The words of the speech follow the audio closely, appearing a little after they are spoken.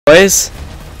Boys,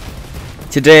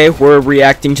 today we're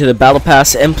reacting to the Battle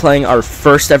Pass and playing our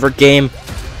first ever game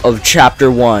of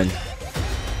Chapter 1.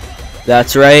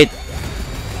 That's right.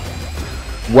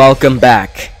 Welcome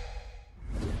back.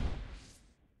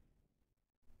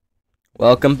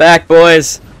 Welcome back,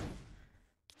 boys.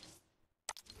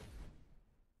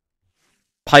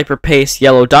 Piper Pace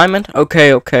Yellow Diamond.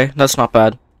 Okay, that's not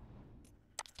bad.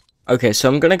 Okay, so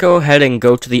I'm gonna go ahead and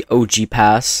go to the OG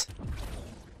pass.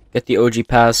 Get the OG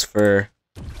pass for...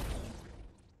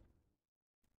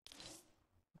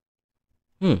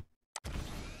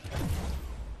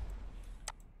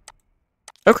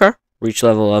 Okay. Reach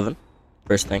level 11.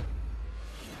 First thing.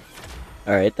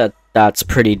 Alright, that's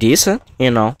pretty decent,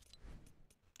 you know.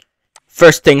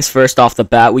 First things first off the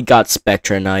bat, we got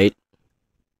Spectra Knight.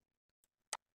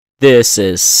 This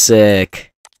is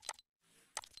sick.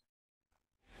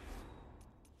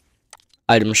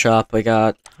 Item shop, I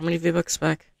got... How many V-Bucks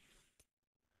back?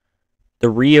 The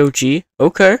Rio G.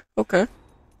 Okay. Hold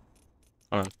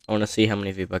on. I want to see how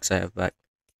many V-Bucks I have back.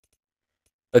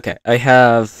 Okay, I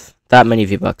have that many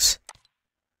V-Bucks.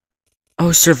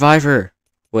 Oh, Survivor.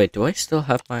 Wait, do I still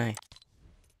have my...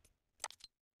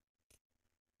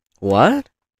 What?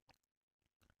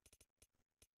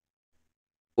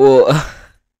 Well,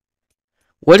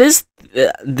 what is...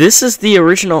 This is the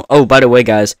original... Oh, by the way,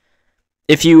 guys.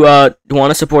 If you want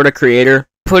to support a creator,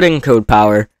 put in code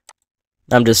POWER.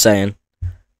 I'm just saying.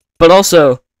 But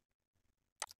also,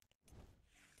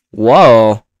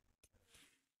 whoa.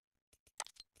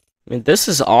 I mean, this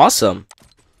is awesome.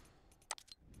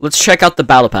 Let's check out the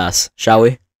Battle Pass, shall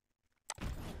we?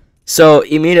 So,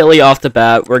 immediately off the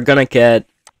bat, we're gonna get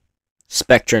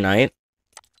Spectra Knight.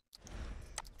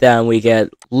 Then we get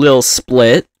Lil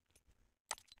Split.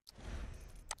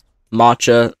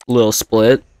 Matcha Lil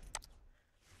Split.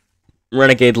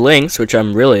 Renegade Lynx, which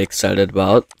I'm really excited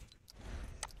about.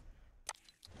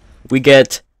 We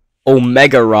get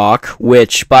Omega Rock,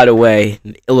 which, by the way,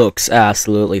 it looks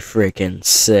absolutely freaking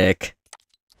sick.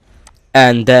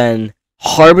 And then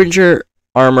Harbinger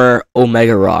Armor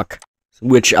Omega Rock,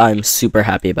 which I'm super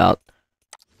happy about.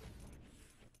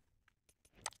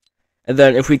 And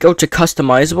then if we go to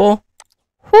customizable,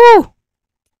 whoo!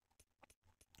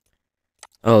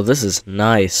 Oh, this is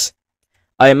nice.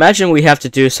 I imagine we have to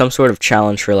do some sort of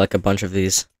challenge for like a bunch of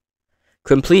these.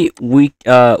 Complete week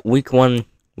 1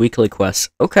 weekly quests.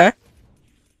 Okay.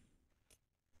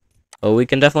 Well, we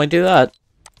can definitely do that.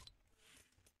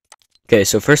 Okay,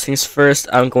 so first things first,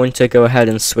 I'm going to go ahead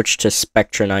and switch to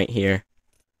Spectra Knight here.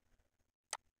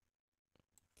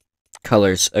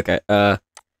 Colors. Okay,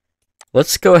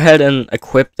 let's go ahead and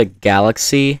equip the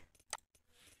Galaxy.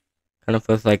 Kind of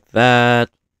look like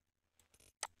that.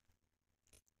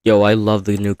 Yo, I love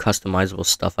the new customizable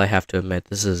stuff, I have to admit.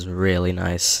 This is really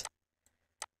nice.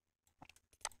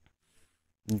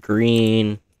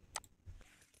 Green.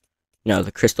 No,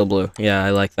 the crystal blue. Yeah,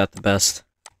 I like that the best.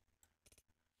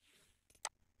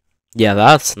 Yeah,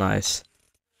 that's nice.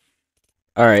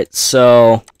 Alright,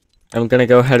 so I'm gonna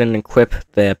go ahead and equip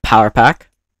the power pack.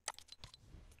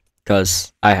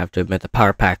 Because I have to admit the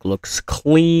power pack looks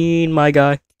clean, my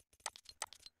guy.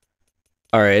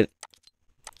 Alright.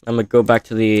 I'm gonna go back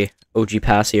to the OG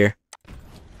pass here.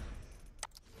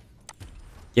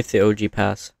 Give the OG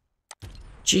pass.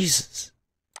 Jesus.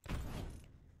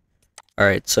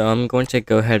 Alright, so I'm going to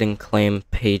go ahead and claim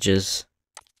pages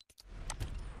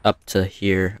up to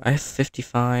here. I have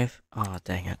 55. Oh,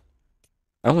 dang it.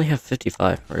 I only have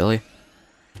 55, really?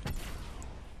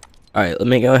 Alright, let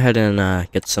me go ahead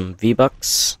and get some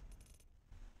V-Bucks.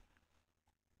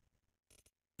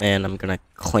 And I'm gonna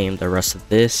claim the rest of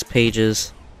this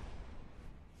pages.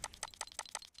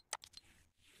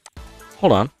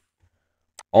 Hold on.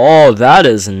 Oh, that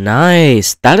is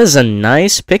nice. That is a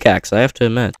nice pickaxe, I have to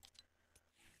admit.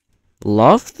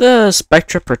 Love the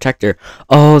Spectra Protector.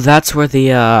 Oh, that's where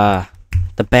the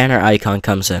banner icon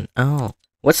comes in. Oh,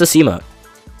 what's this emote?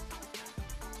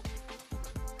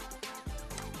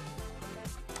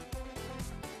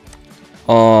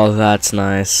 Oh, that's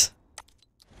nice.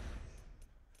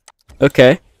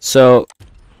 Okay, so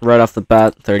right off the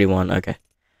bat, 31. Okay,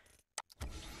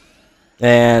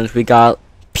 and we got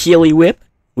Peely Whip,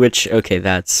 which okay,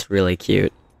 that's really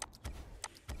cute.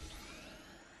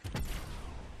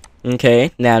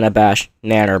 Okay, Nanner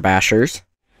Bashers.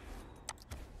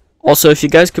 Also, if you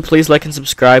guys could please like and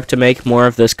subscribe to make more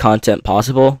of this content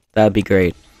possible, that'd be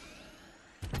great.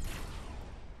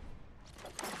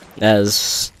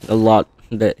 As a lot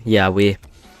that yeah, we're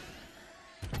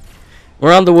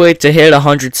on the way to hit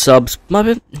 100 subs.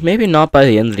 Maybe not by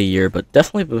the end of the year, but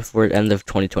definitely before the end of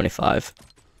 2025,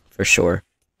 for sure.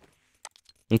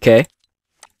 Okay.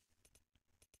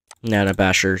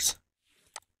 Nanobashers.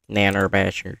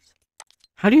 Nanobashers.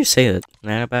 How do you say it?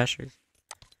 Nanobashers?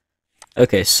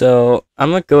 Okay, so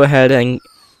I'm gonna go ahead and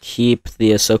keep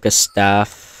the Ahsoka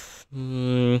staff.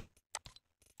 Whoa,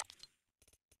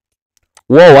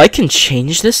 I can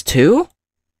change this too?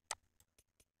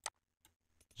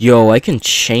 Yo, I can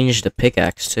change the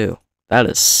pickaxe too. That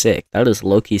is sick. That is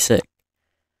low-key sick.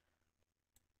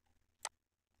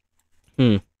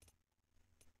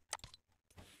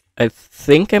 I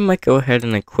think I might go ahead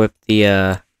and equip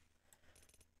the,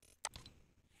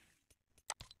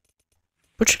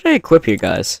 What should I equip here,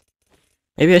 guys?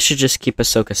 Maybe I should just keep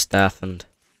Ahsoka staff and,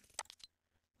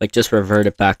 like, just revert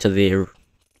it back to the,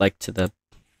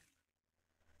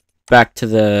 back to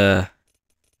the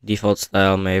default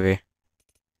style, maybe.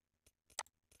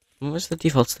 What was the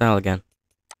default style again?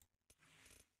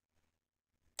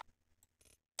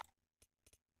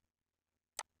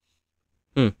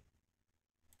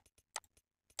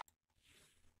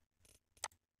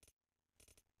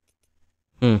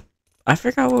 I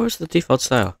forgot what was the default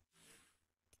style.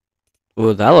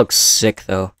 Ooh, that looks sick,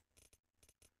 though.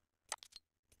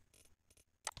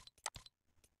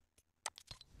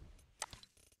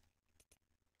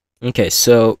 Okay,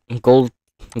 so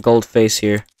gold face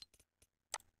here.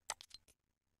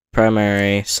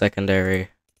 Primary, secondary,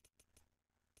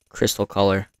 crystal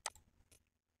color.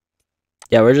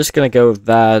 Yeah, we're just gonna go with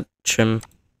that trim.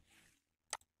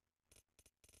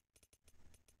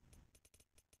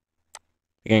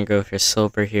 We're gonna go for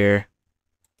silver here.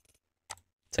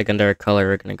 Secondary color,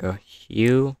 we're gonna go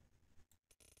hue.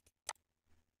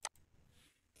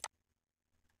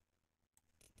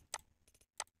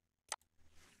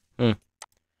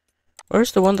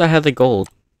 Where's the one that had the gold?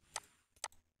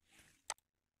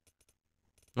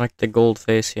 Like the gold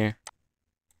face here.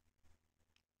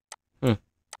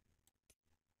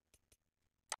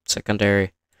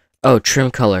 Secondary. Oh,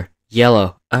 trim color.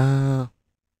 Yellow.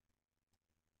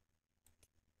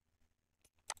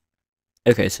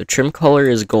 Okay, so trim color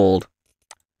is gold.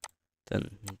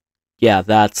 Then, yeah,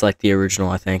 that's like the original,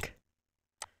 I think.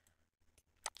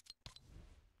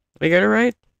 Did I get it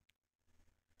right?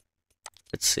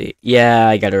 Let's see. Yeah,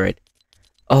 I got it right.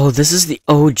 Oh, this is the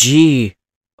OG.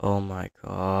 Oh my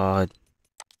god.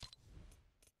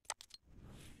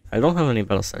 I don't have any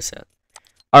battle stars yet.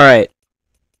 Alright.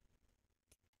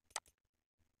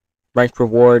 Rank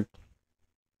reward.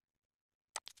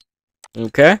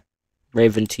 Okay.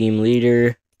 Raven team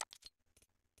leader.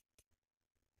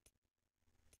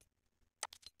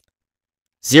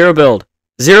 Zero build.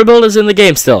 Zero build is in the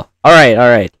game still. Alright,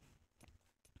 alright.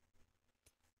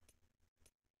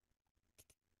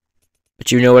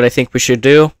 But you know what I think we should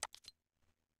do?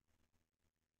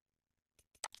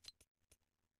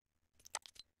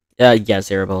 Yeah,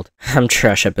 zero build. I'm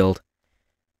trash at build.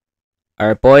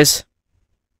 Alright, boys.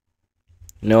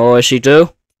 You know what we should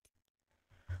do?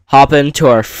 Hop into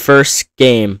our first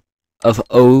game of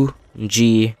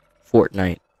OG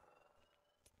Fortnite.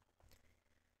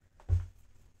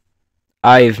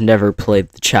 I've never played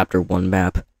the Chapter 1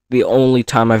 map. The only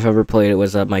time I've ever played it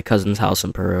was at my cousin's house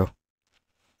in Peru.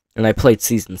 And I played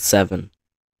Season 7.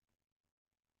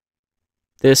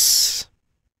 This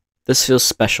feels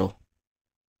special.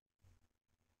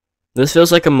 This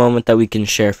feels like a moment that we can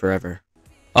share forever.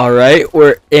 Alright,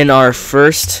 we're in our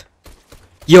first...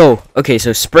 Yo, okay,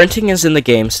 so sprinting is in the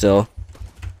game still.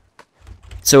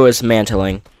 So is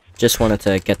mantling. Just wanted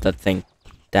to get that thing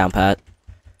down pat.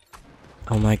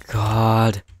 Oh my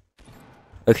god.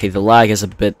 Okay, the lag is a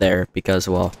bit there because,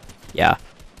 well, yeah.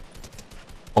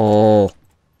 Oh,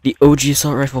 the OG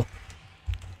assault rifle.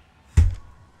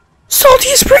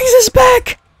 Salty Springs is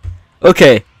back!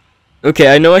 Okay.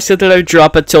 Okay, I know I said that I would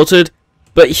drop at Tilted,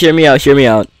 but hear me out, hear me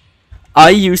out.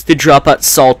 I used to drop at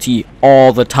Salty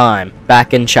all the time,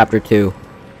 back in Chapter 2.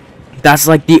 That's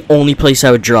like the only place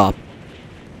I would drop.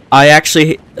 I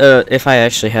actually, if I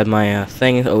actually had my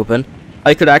thing open,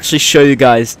 I could actually show you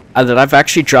guys that I've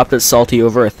actually dropped at Salty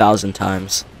over 1,000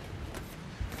 times.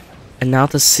 And now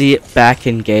to see it back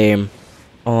in game.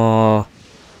 Oh.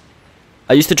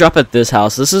 I used to drop at this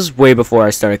house. This is way before I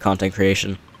started content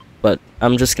creation. But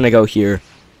I'm just gonna go here.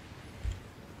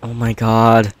 Oh my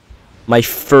god. My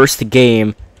first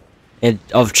game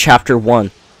of Chapter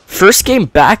 1. First game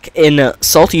back in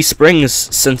Salty Springs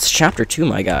since Chapter 2,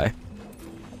 my guy.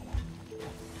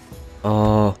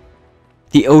 Oh.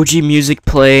 The OG music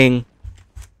playing.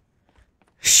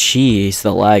 Jeez,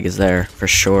 the lag is there for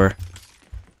sure.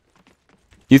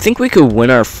 Do you think we could win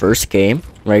our first game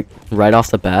right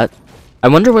off the bat? I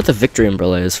wonder what the victory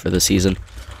umbrella is for the season.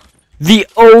 The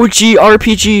OG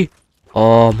RPG!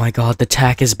 Oh my god, the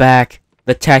tack is back.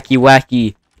 The tacky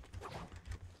wacky.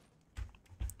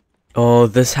 Oh,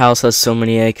 this house has so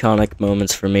many iconic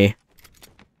moments for me.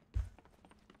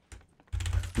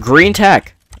 Green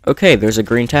tack. Okay, there's a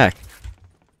green tack.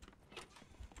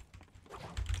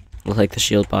 We'll take the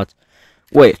shield pots.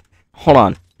 Wait, hold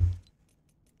on.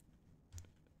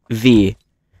 V.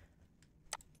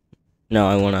 No,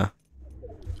 I wanna.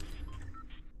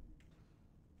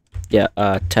 Yeah,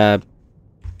 tab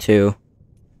 2.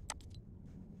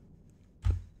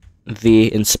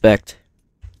 V, inspect.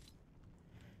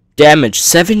 Damage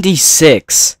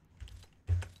 76.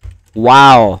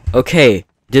 Wow. Okay.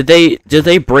 Did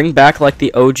they bring back like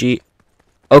the OG?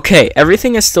 Okay,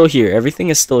 everything is still here. Everything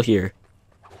is still here.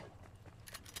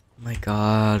 My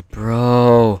god,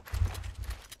 bro.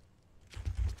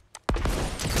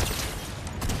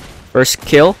 First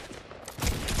kill.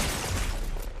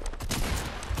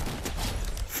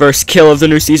 First kill of the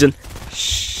new season.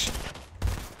 Shh.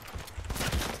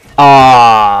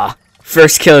 Ah,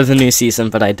 first kill of the new season,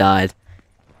 but I died.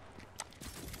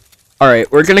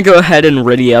 Alright, we're gonna go ahead and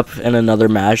ready up in another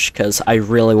match, because I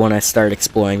really want to start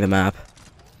exploring the map.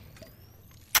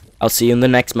 I'll see you in the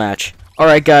next match.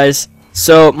 Alright guys,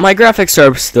 so my graphics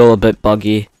are still a bit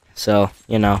buggy, so,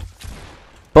 you know.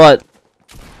 But,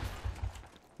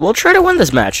 we'll try to win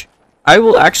this match. I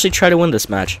will actually try to win this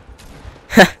match.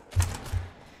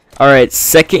 Alright,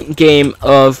 second game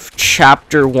of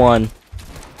Chapter 1.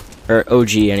 Or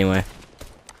OG, anyway.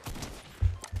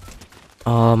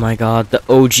 Oh my god, the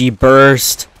OG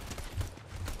burst.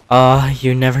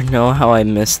 You never know how I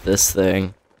missed this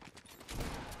thing.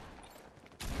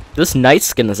 This night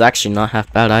skin is actually not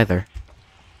half bad either.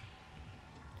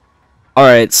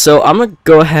 Alright, so I'm gonna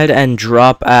go ahead and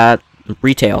drop at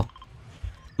retail.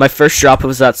 My first drop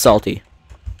was at Salty.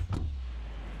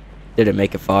 Didn't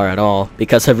make it far at all,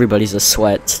 because everybody's a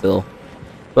sweat still.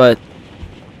 But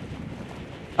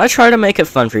I try to make it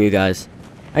fun for you guys.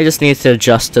 I just need to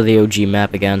adjust to the OG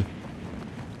map again.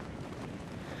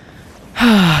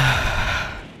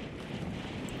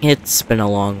 It's been a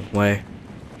long way.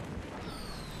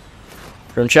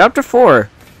 From Chapter 4.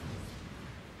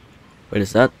 Wait,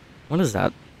 is that? What is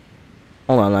that?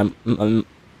 Hold on,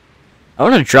 I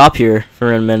want to drop here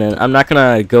for a minute. I'm not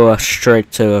gonna go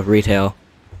straight to retail.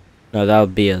 No, that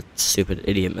would be a stupid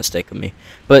idiot mistake of me.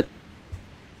 But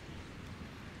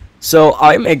so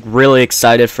I'm like really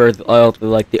excited for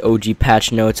like the OG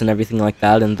patch notes and everything like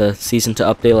that, and the season to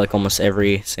update like almost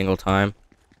every single time,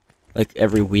 like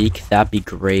every week. That'd be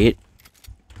great.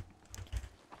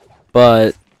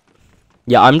 But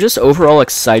yeah, I'm just overall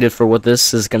excited for what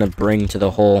this is gonna bring to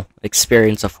the whole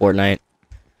experience of Fortnite.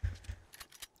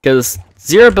 Because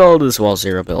zero build is well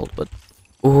zero build, but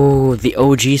ooh, the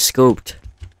OG scoped,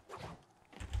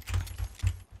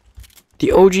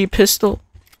 the OG pistol.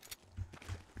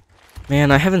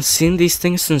 Man, I haven't seen these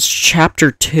things since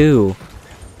Chapter 2.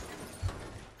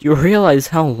 You realize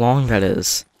how long that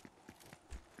is?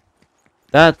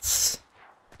 That's...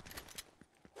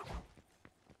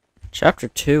 Chapter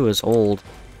 2 is old.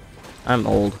 I'm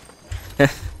old.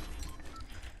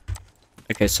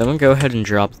 Okay, so I'm gonna go ahead and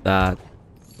drop that.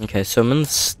 Okay, so I'm in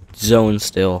the zone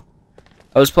still.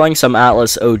 I was playing some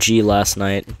Atlas OG last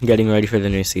night, getting ready for the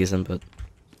new season, but...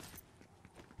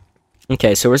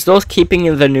 Okay, so we're still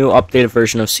keeping the new updated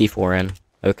version of C4 in.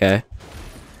 Okay.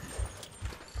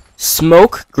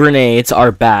 Smoke grenades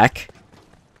are back.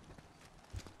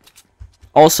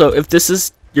 Also, if this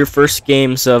is your first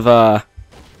games of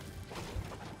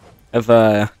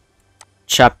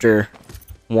Chapter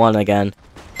 1 again,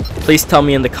 please tell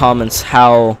me in the comments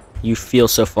how you feel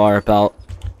so far about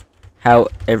how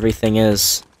everything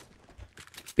is.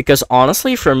 Because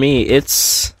honestly, for me,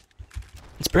 it's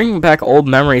bringing back old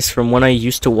memories from when I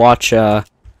used to watch, I'm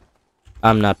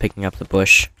not picking up the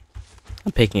bush.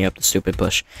 I'm picking up the stupid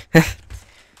bush.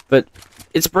 But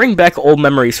it's bringing back old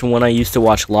memories from when I used to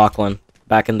watch Lachlan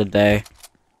back in the day.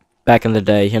 Back in the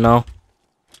day, you know?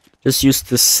 Just used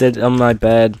to sit on my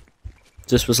bed.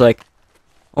 Just was like,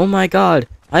 oh my god,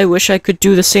 I wish I could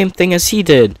do the same thing as he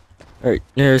did. Or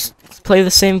play the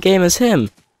same game as him.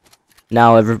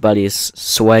 Now everybody's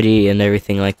sweaty and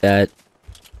everything like that.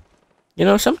 You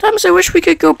know, sometimes I wish we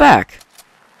could go back.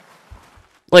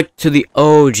 Like, to the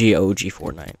OG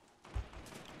Fortnite.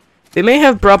 They may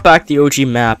have brought back the OG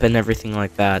map and everything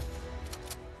like that.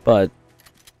 But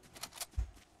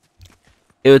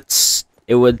it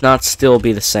would not still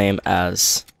be the same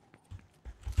as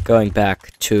going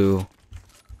back to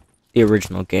the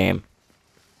original game.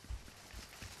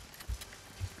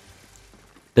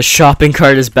 The shopping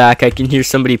cart is back. I can hear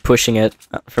somebody pushing it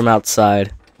from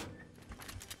outside.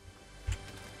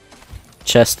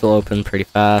 Chest will open pretty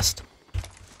fast.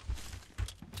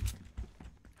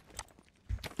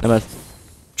 I'm gonna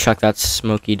chuck that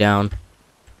smoky down.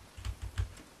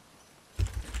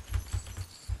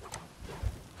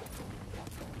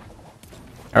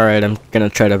 Alright, I'm gonna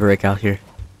try to break out here.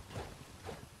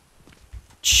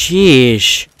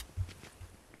 Jeez.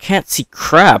 Can't see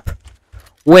crap.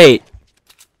 Wait.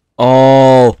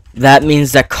 Oh, that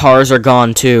means that cars are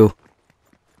gone too.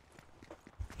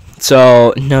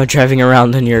 So, no driving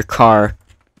around in your car.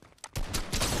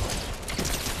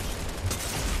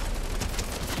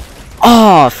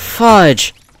 Oh,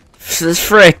 fudge.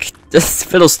 Frick. This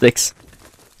fiddlesticks.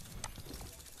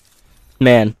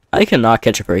 Man, I cannot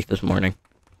catch a break this morning.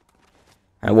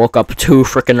 I woke up too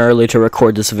frickin' early to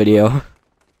record this video.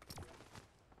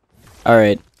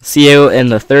 Alright, see you in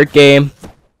the third game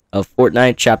of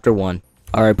Fortnite Chapter 1.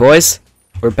 Alright, boys.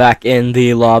 We're back in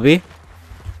the lobby.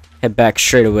 Head back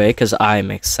straight away, because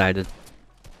I'm excited.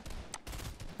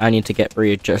 I need to get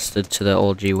readjusted to the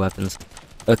OG weapons.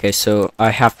 Okay, so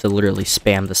I have to literally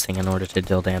spam this thing in order to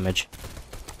deal damage.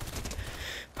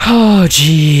 Oh,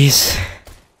 jeez.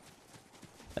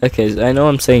 Okay, I know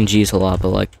I'm saying jeez a lot, but,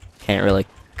 like, can't really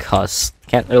cuss.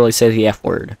 Can't really say the F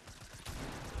word.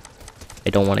 I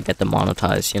don't want to get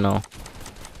demonetized, you know?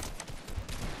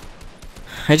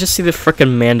 I just see the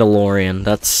frickin' Mandalorian.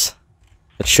 That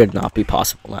should not be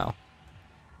possible now.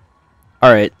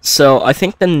 Alright, so I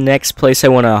think the next place I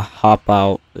want to hop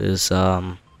out is,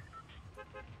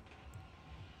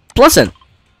 Pleasant!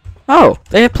 Oh,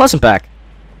 they have Pleasant back.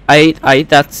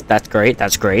 That's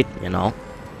great, you know.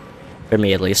 For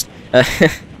me, at least.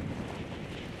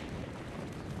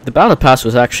 The Battle Pass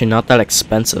was actually not that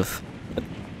expensive.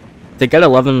 They get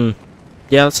 11...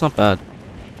 Yeah, that's not bad.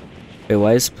 Wait,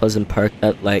 why is Pleasant Park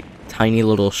that, like, tiny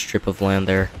little strip of land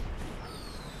there?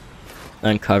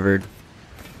 Uncovered.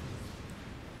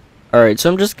 Alright,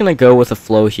 so I'm just gonna go with the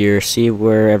flow here, see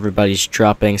where everybody's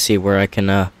dropping, see where I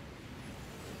can,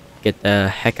 get the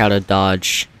heck out of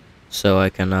Dodge, so I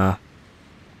can,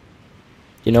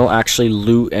 you know, actually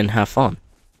loot and have fun.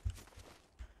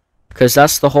 Because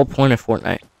that's the whole point of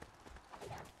Fortnite.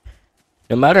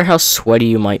 No matter how sweaty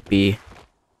you might be,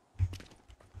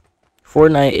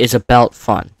 Fortnite is about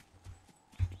fun.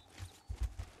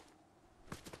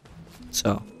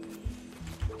 So,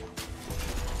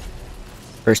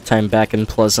 first time back in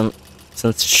Pleasant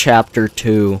since Chapter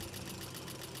 2.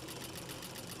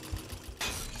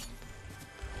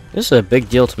 This is a big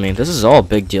deal to me. This is all a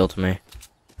big deal to me.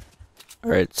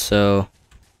 Alright, so...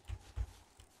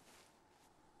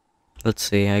 Let's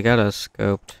see, I got a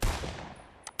scoped.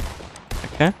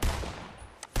 Okay.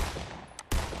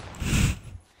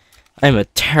 I'm a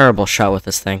terrible shot with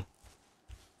this thing.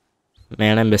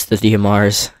 Man, I missed the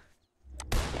DMRs.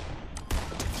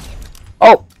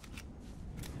 Oh!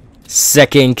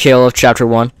 Second kill of Chapter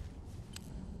 1.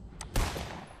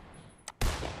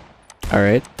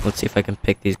 Alright, let's see if I can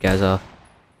pick these guys off.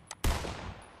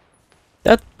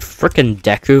 That frickin'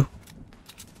 Deku.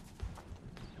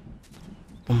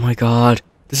 Oh my god,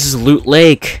 this is Loot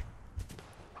Lake.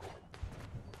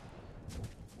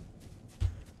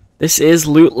 This is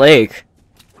Loot Lake.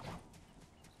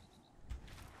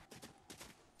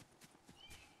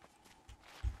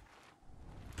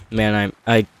 Man,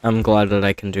 I'm glad that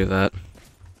I can do that.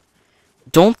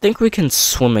 Don't think we can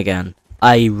swim again.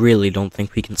 I really don't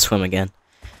think we can swim again.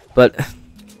 But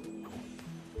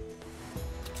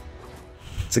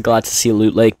it's glad to see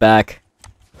Loot Lake back.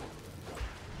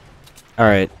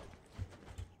 Alright.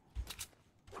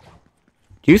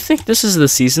 Do you think this is the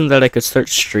season that I could start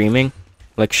streaming?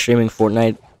 Like streaming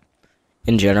Fortnite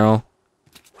in general?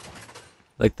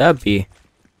 Like that'd be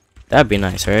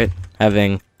nice, right?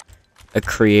 Having a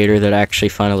creator that actually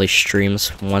finally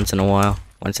streams once in a while,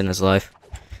 once in his life.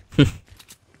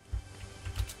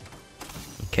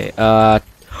 Okay,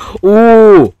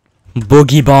 ooh!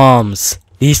 Boogie bombs!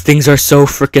 These things are so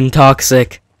freaking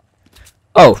toxic!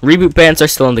 Oh, reboot bans are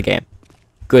still in the game.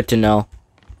 Good to know.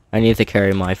 I need to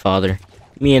carry my father.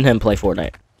 Me and him play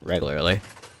Fortnite regularly.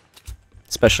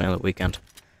 Especially on the weekend.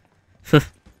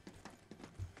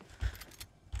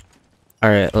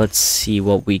 Alright, let's see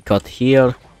what we got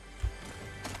here.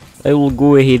 I will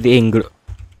go ahead and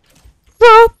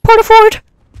part of Ford!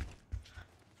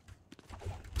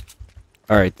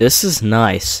 Alright, this is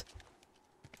nice.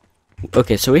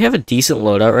 Okay, so we have a decent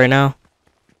loadout right now.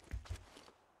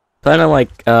 Plan on,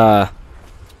 like,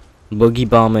 boogie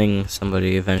bombing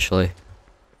somebody eventually.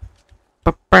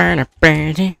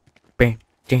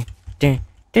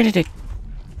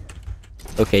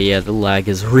 Okay, yeah, the lag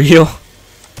is real.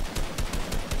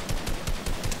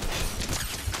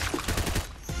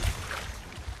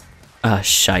 Ah,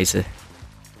 scheiße.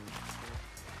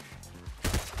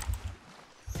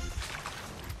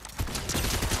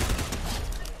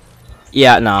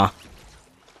 Yeah, nah.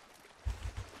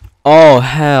 Oh,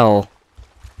 hell.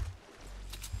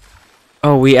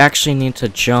 Oh, we actually need to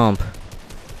jump.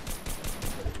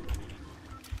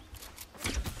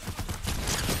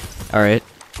 Alright.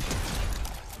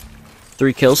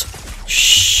 3 kills.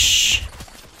 Shh.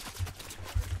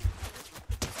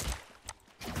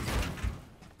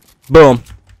 Boom.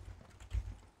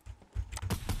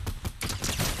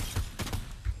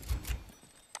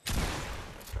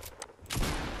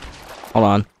 Hold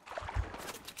on.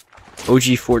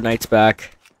 OG Fortnite's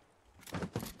back.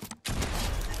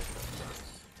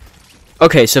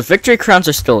 Okay, so victory crowns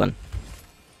are still in.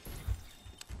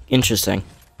 Interesting.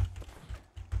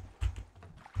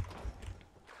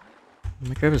 Let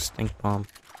me grab a stink bomb.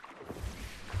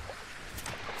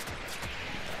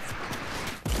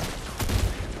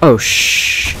 Oh,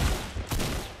 shh.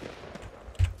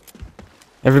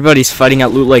 Everybody's fighting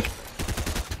at Loot Lake.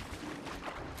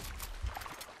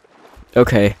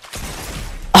 Okay.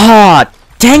 Ah,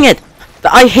 dang it!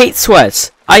 I hate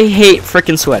sweats. I hate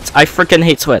frickin' sweats. I frickin'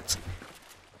 hate sweats.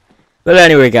 But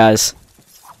anyway, guys.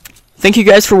 Thank you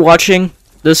guys for watching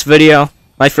this video.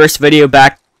 My first video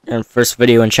back, and first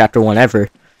video in Chapter 1 ever.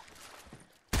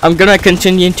 I'm gonna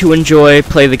continue to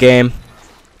play the game.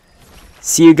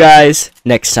 See you guys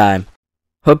next time.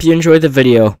 Hope you enjoyed the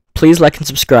video. Please like and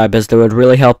subscribe as that would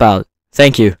really help out.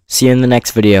 Thank you. See you in the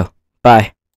next video.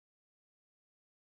 Bye.